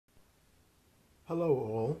Hello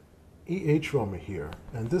all, E.H. Roma here,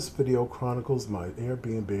 and this video chronicles my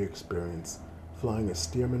Airbnb experience flying a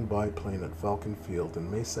Stearman biplane at Falcon Field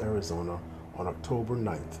in Mesa, Arizona on October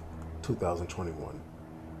 9th, 2021.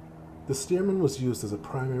 The Stearman was used as a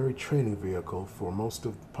primary training vehicle for most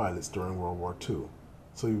of the pilots during World War II,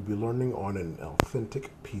 so you'll be learning on an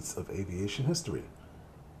authentic piece of aviation history.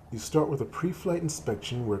 You start with a pre-flight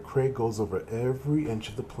inspection where Craig goes over every inch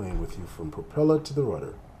of the plane with you from propeller to the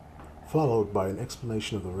rudder, followed by an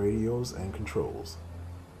explanation of the radios and controls.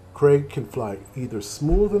 Craig can fly either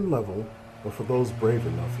smooth and level, or for those brave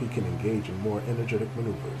enough, he can engage in more energetic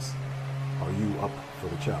maneuvers. Are you up for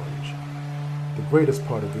the challenge? The greatest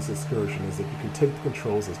part of this excursion is that you can take the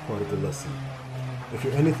controls as part of the lesson. If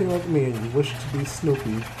you're anything like me and you wish to be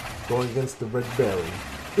Snoopy going against the Red Baron,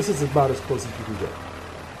 this is about as close as you can get.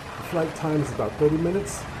 The flight time is about 30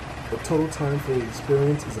 minutes, but total time for the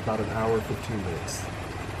experience is about an hour and 15 minutes.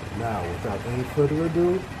 Now, without any further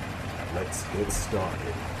ado, let's get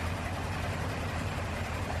started.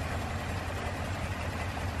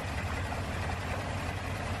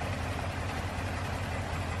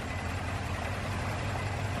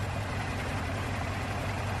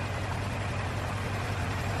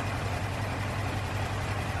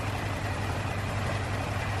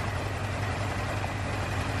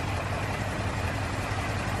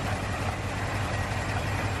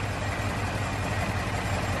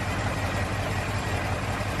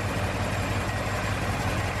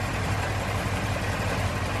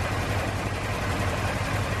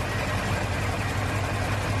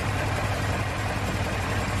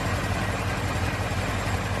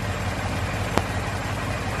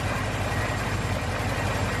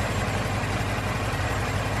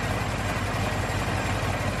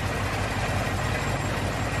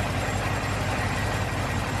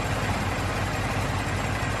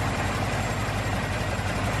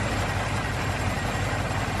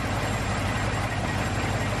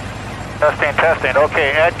 Testing.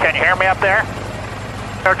 Okay, Ed, can you hear me up there?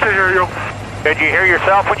 I can hear you. Did you hear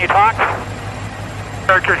yourself when you talk?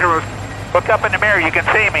 I can hear us. Look up in the mirror, you can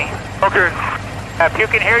see me. Okay. If you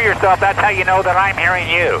can hear yourself, that's how you know that I'm hearing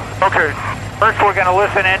you. Okay. First, we're going to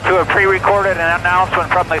listen into a pre-recorded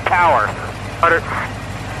announcement from the tower. Got it.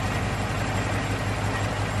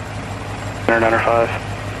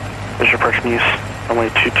 905. Visual approach News.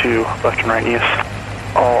 Runway 22, left and right News.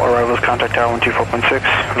 All arrivals contact tower 124.6.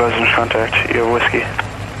 Residents contact EO Whiskey.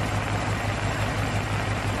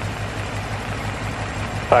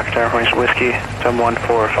 Back tower information Whiskey,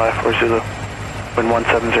 14540 Zulu. Wind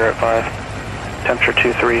 170 at 5. Temperature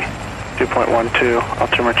 23, 2.12.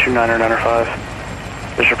 Altimeter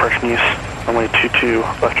 29905. Visual approach News. Runway 22,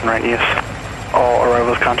 left and right News. All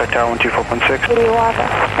arrivals contact tower 124.6.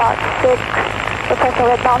 81.6. Professor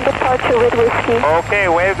Redbound departure with Whiskey.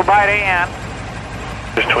 Okay, wave goodbye to Ann.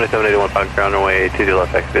 There's 2781 pound ground runway 22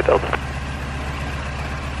 left, exit Delta.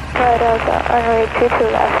 Right Delta, runway 22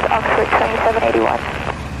 left, Oxford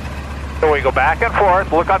 2781. So we go back and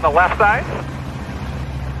forth, look on the left side,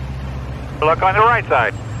 look on the right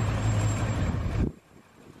side.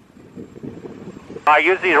 I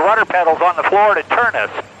use these rudder pedals on the floor to turn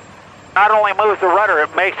this. Not only moves the rudder,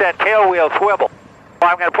 it makes that tail wheel swivel. So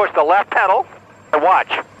I'm going to push the left pedal and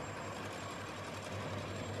watch.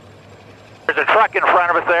 There's a truck in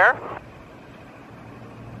front of us there.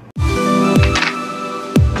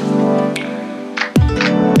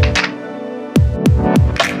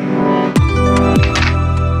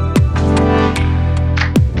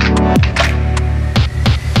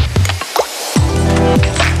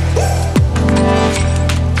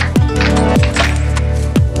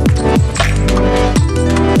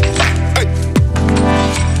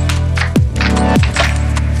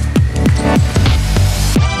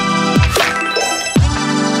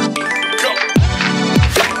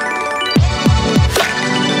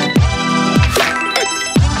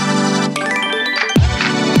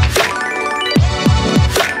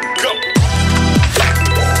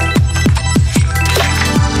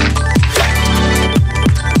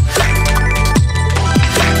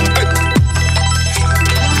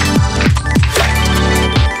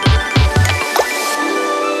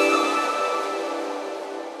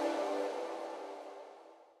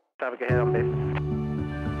 Traffic ahead on base.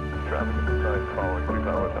 Traffic inside following 3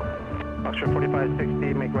 with them. Oxford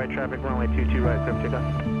 4560, make right traffic, runway 22 right, clear for takeoff.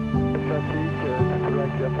 Traffic,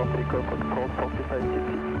 for takeoff, control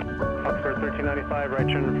 4560. Oxford 1395, right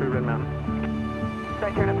turn approved Red Mountain.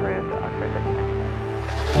 Right turn approved, Oxford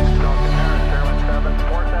 1395. Falcon Harris, Sherman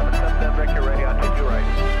 74777, Victor ready on 22 right.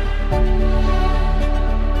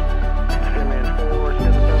 Stearman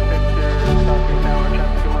 477 Victor, Falcon Tower,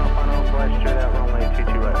 traffic 2 mile final, flash straight out, runway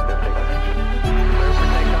 22 right, clear for takeoff.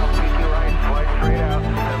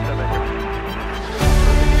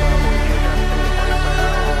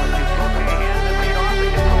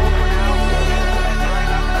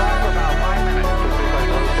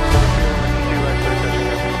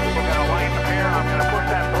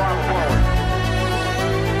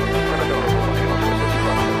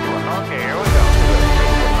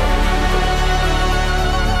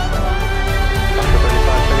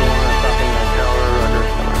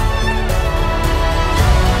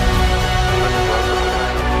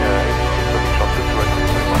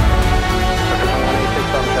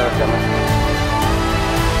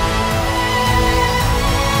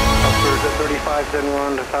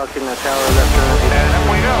 approaching the tower, left turn. And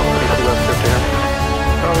up we go. 22 left, clear to takeoff.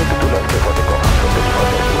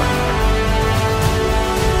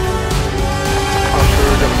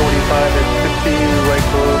 Officer the 45 at 60, right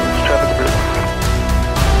close, traffic group.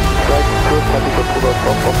 Right close, traffic approval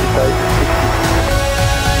from 45 to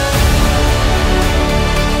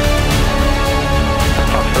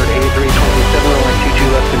 60. Oxford A327, runway 22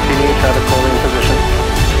 left, continue, traffic holding position.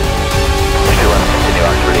 22 left, continue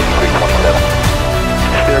Oxford A327.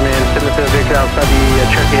 Spearman, 7 Victor outside the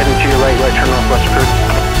Cherokee, heading to your right, right turn northwest approved.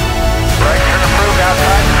 Right turn approved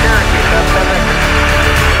outside the Cherokee, 7 Victor.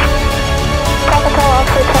 Control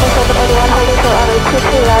Oxford 2781, holding till runway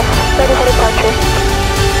 22 left, ready for departure.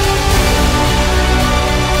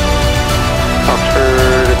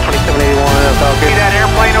 Oxford 2781, about See that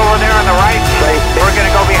airplane over there on the right? Right. We're going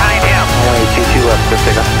to go behind him. Runway 22 left, clear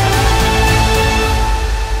takeoff.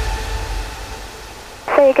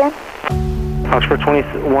 Say again. Oxford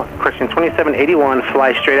 2781,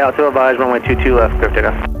 fly straight out to advise, runway 22 left, clear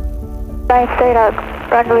takeoff. Flying straight up,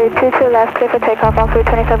 runway 22 left, clear for takeoff, Oxford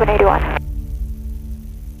 2781.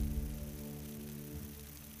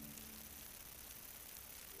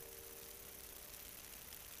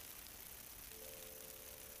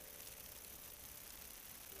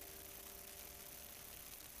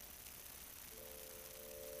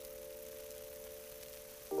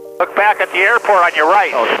 Look back at the airport on your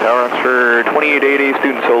right. Tower Oxford 2880,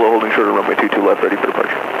 student solo holding short of runway 22 left, ready for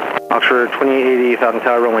departure. Oxford 2880, Falcon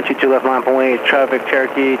Tower, runway 22 left, line up and wait, traffic,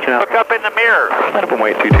 Cherokee, Look up in the mirror. Line up and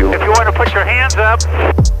wait 22 If left. you want to put your hands up,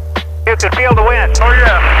 you can feel the wind. Oh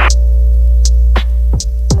yeah.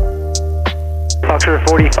 Oxford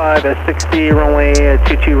 45 at 60, runway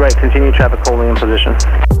 22 right, continue, traffic holding in position.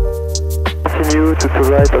 Continue to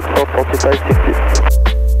right at 45, 60.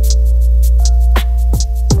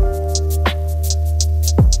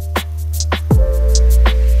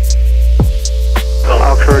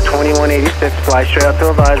 Oxford 2186, fly straight out to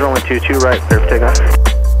advise, runway 22 right, clear for takeoff.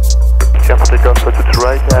 Careful takeoff, to the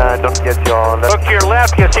right, don't forget your left. Look to your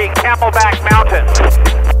left, you see Camelback Mountains.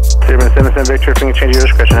 Spearman 7 Victor, finger change your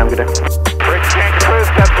discretion, have a good day. Bridge change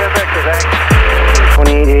approved, 7 Victor, thanks.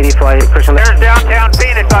 2880, fly Christian left. There's downtown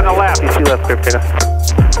Phoenix on the left. 22 left, clear for takeoff.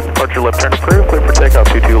 Departure left turn approved, clear for takeoff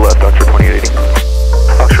 22 left, Oxford 2880.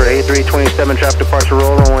 Oxford A327, traffic departure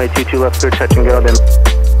roll, runway 22 left, clear, touch and go, then.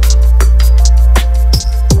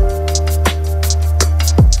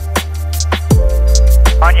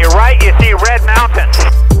 On your right, you see Red Mountains.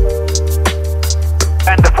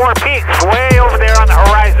 And the Four Peaks way over there on the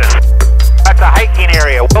horizon. That's a hiking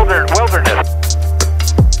area, wilderness.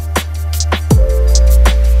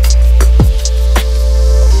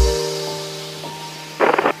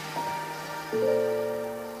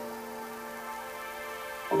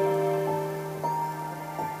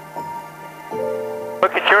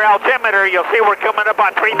 Look at your altimeter, you'll see we're coming up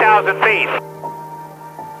on 3,000 feet.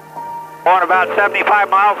 On about 75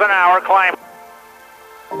 miles an hour climb.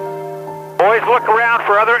 Always look around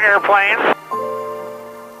for other airplanes.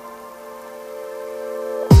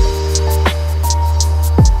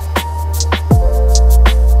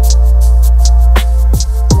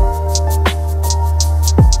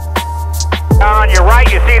 Down on your right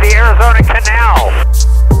you see the Arizona Canal.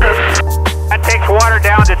 That takes water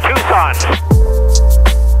down to Tucson.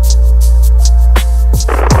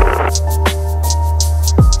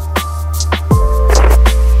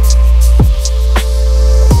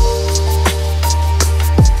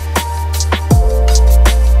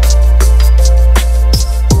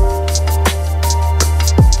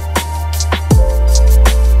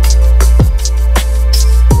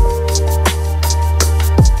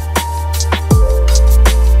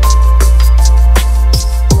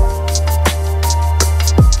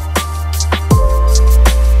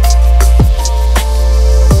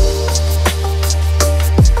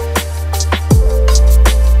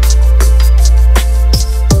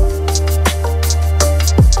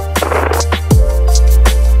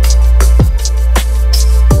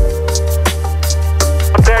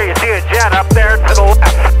 Up there to the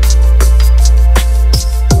left.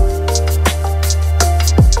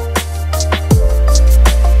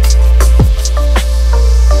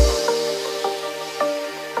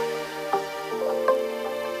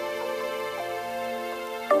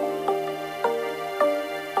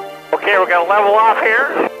 Okay, we're going to level off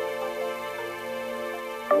here.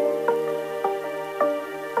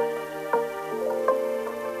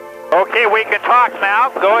 Okay, we can talk now.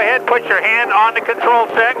 Go ahead, put your hand on the control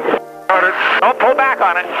stick. Don't pull back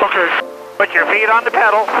on it. Okay. Put your feet on the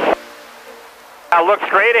pedal. Now look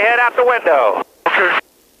straight ahead out the window. Okay.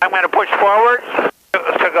 I'm going to push forward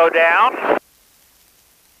to go down.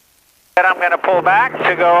 Then I'm going to pull back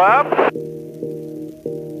to go up.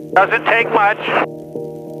 Doesn't take much.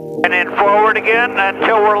 And then forward again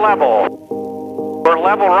until we're level. We're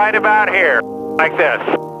level right about here, like this.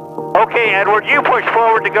 Okay, Edward, you push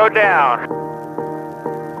forward to go down.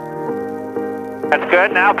 That's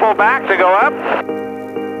good. Now pull back to go up.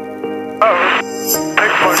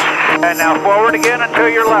 Big push. And now forward again until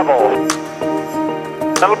you're level.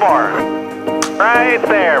 A little more. Right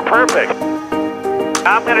there. Perfect.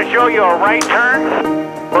 Now I'm going to show you a right turn.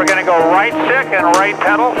 We're going to go right stick and right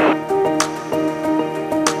pedal.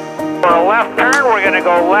 For a left turn, we're going to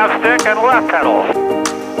go left stick and left pedal.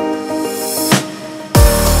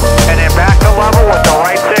 And then back to level with the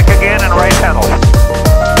right stick again and right pedal.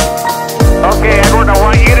 Okay, Edward, I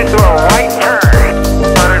want you to do a right turn.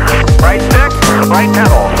 Right stick, right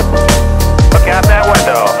pedal. Look out that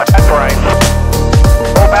window. That's right.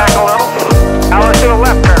 Pull back a little. Now let's do a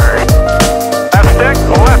left turn. Left stick,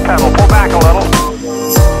 left pedal. Pull back a little.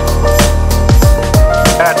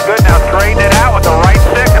 That's good. Now straighten it out with the right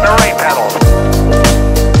stick and the right pedal.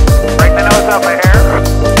 Bring the nose up a hair.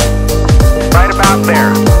 Right about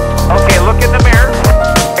there. Okay, look in the mirror.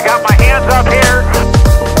 I got my hands up here.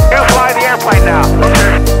 You fly the airplane now.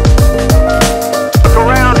 Okay. Look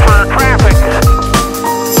around for traffic.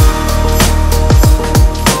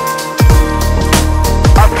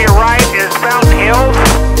 Up to your right is Fountain Hills.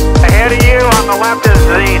 Ahead of you on the left is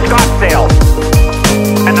the Scottsdale.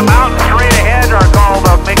 And the mountains straight ahead are called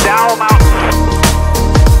the McDowell Mountains.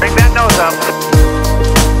 Bring that nose up.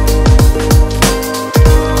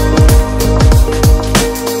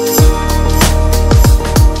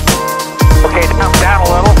 Okay, down a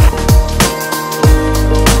little.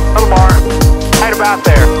 A little more. Right about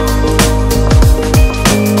there.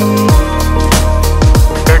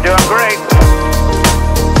 You're doing great.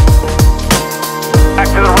 Back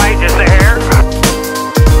to the right just a hair.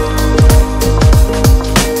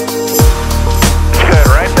 It's good,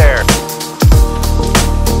 right there.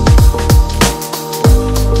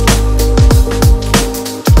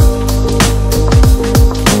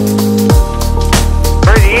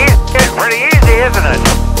 Pretty easy, isn't it?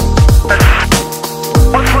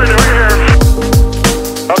 What's right here?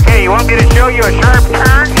 Okay, you want me to show you a sharp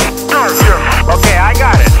turn? Sure. Okay, I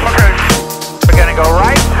got it. Okay. We're gonna go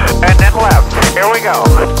right and then left. Here we go.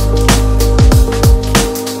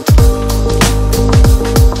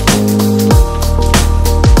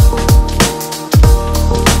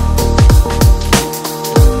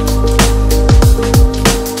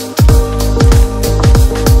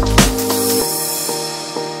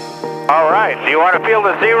 All right, do you want to feel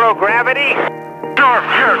the zero gravity?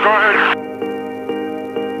 Sure, go ahead.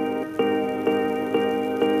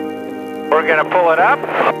 We're going to pull it up.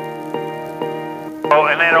 Oh,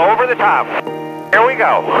 and then over the top. Here we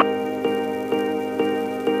go.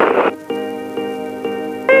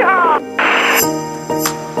 Yeehaw!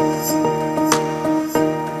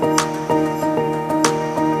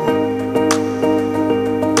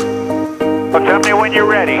 Well, tell me when you're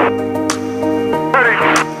ready. Ready.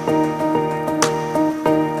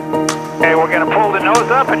 Okay, we're going to pull the nose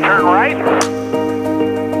up and turn right.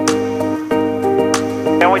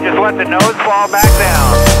 And we just let the nose fall back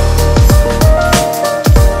down.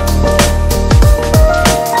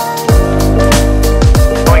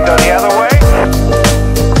 We go the other way.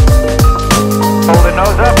 Pull the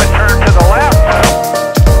nose up and turn to the left.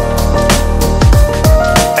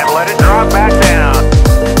 And let it drop back down.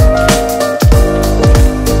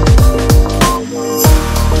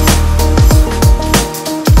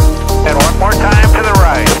 And one more time to the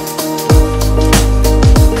right.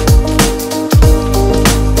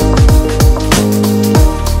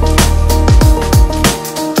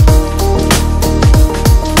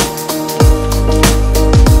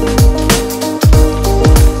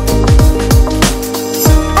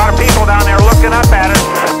 A lot of people down there looking up at us,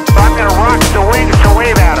 so I'm going to rock the wings to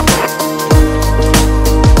wave at them.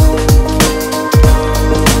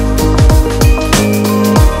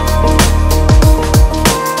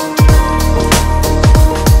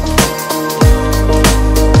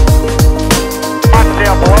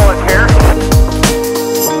 Scottsdale below us here.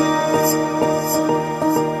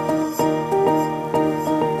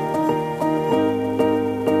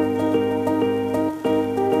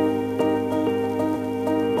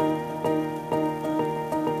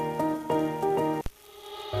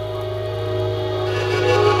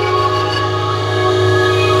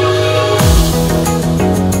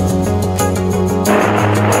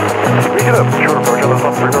 We get up short approach on the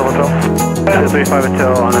phone, 3 Hotel. 35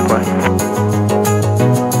 Hotel on its way.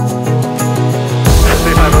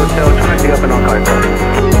 35 Hotel, currently up in Omka.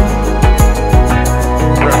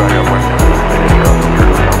 Turn back up,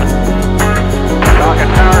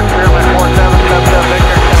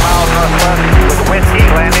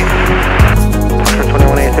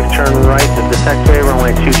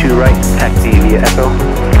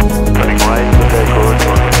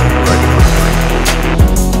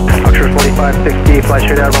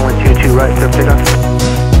 runway 22 right, clear for takeoff.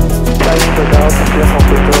 Right, straight out, clear for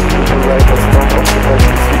takeoff, to the right of South 45.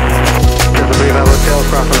 There's a brief out hotel,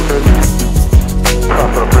 crossing approved.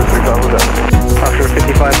 Crossing approved, 3000 down. Foxtrot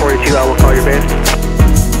 5542, I will call your base.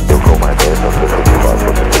 You'll call my base, that's the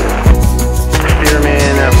 5542.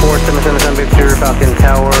 Steerman 4777 Victor, Falcon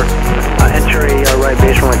Tower. Enter a right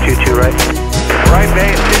base, runway 22 right. Right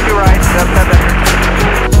base, 22 right, 77.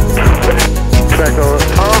 Echo.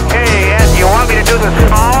 Okay, and you want me to do the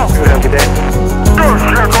small? Have a good day.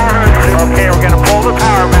 Sure, go ahead. Okay, we're going to pull the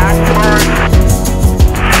power back.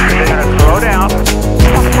 We're going to slow down.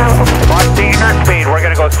 Watch the inner speed. We're going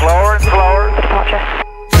to go slower and slower until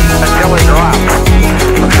it drops.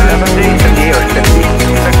 70, 58 or 60.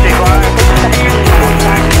 65.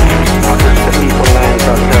 70.9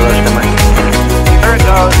 across the rush to mine. There it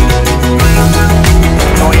goes.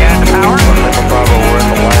 Going into power. Bravo, we're in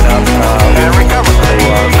the lineup. And recover.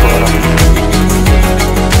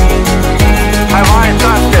 High line,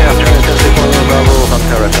 Scottsdale. Turn to 6.1 Bravo, on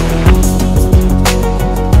Terrace.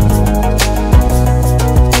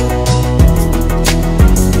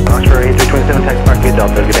 Oxford 8327, taxi Park Gate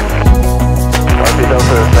Delta, good day. RP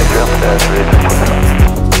Delta, taxi Delta,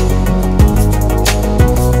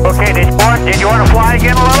 Okay, did you want to fly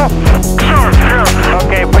again a little? Sure.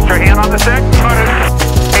 Okay, put your hand on the stick. Put it.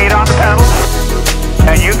 8 on the pedal.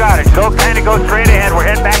 And you got it. Go straight ahead. We're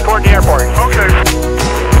heading back toward the airport. Okay.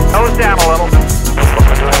 Nose down a little.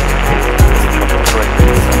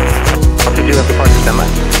 I'll see you at the park of semi.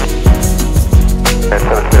 And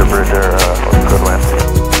 7 Bridge there, good land.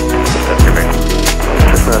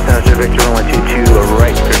 San Jose Victor, runway 22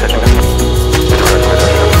 right, clear touching down.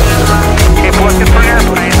 Keep looking for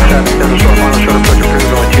airplanes. Traffic 7 short, final short approach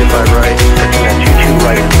approved, runway 25 right, touching down 22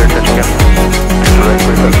 right, clear touching down.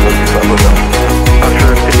 Directly,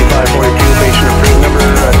 Oxford 5542, station approved, number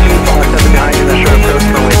 2, falling 7 behind you, the short approach,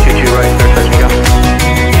 runway 22 right, clear touching down.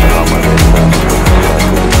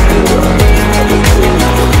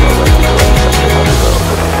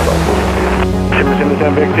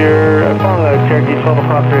 San Victor, following the Cherokee 12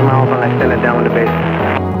 o'clock, 3 miles on extended downwind to base.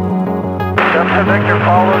 Delta Victor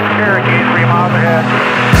follows Cherokee 3 miles ahead.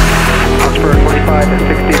 Oxford 45 and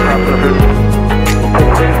 60, crossing approved.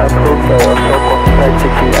 Approved, South 45,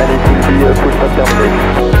 60, NATC, full stop down base.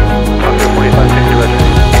 Oxford 45, 60, left.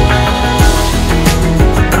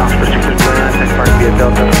 Oxford 629, next park via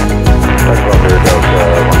Delta. Taxi Delta,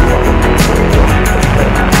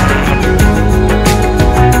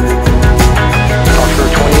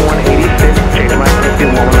 Oxford 2186, change my frequency,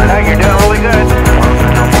 119. You're doing really good.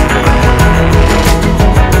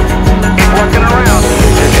 Keep looking around.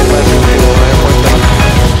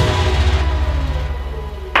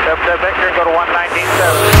 Delta Victor, go to 119.7.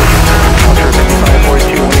 Oxford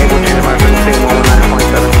 5542, enable change my frequency,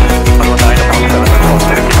 119.7.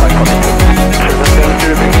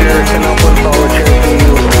 772 Victor, can help us follow Cherokee,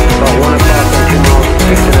 about 1 o'clock and 2 miles,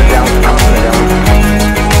 extended down, crossing it down.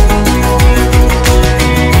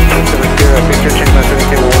 Victor, change my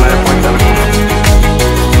frequency, 119.7.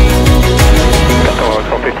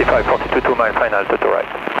 Delta 55, 4229, final to the right.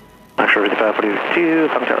 Oxford 5542,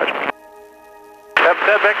 come to Roger.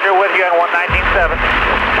 Delta Victor with you on 119.7.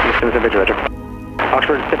 Houston, Victor, Roger.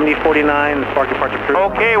 Oxford 7049, Sparky Park approved.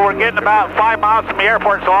 Okay, we're getting about 5 miles from the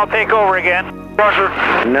airport, so I'll take over again. Roger.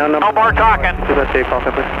 No more talking. Do that takeoff,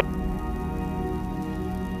 please.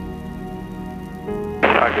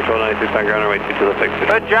 Control 96 on ground, runway 2 to the fix.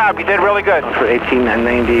 Good job, you did really good. Oxford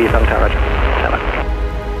 1890, come to Roger.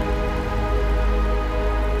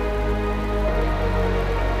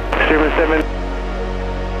 Steerman 7.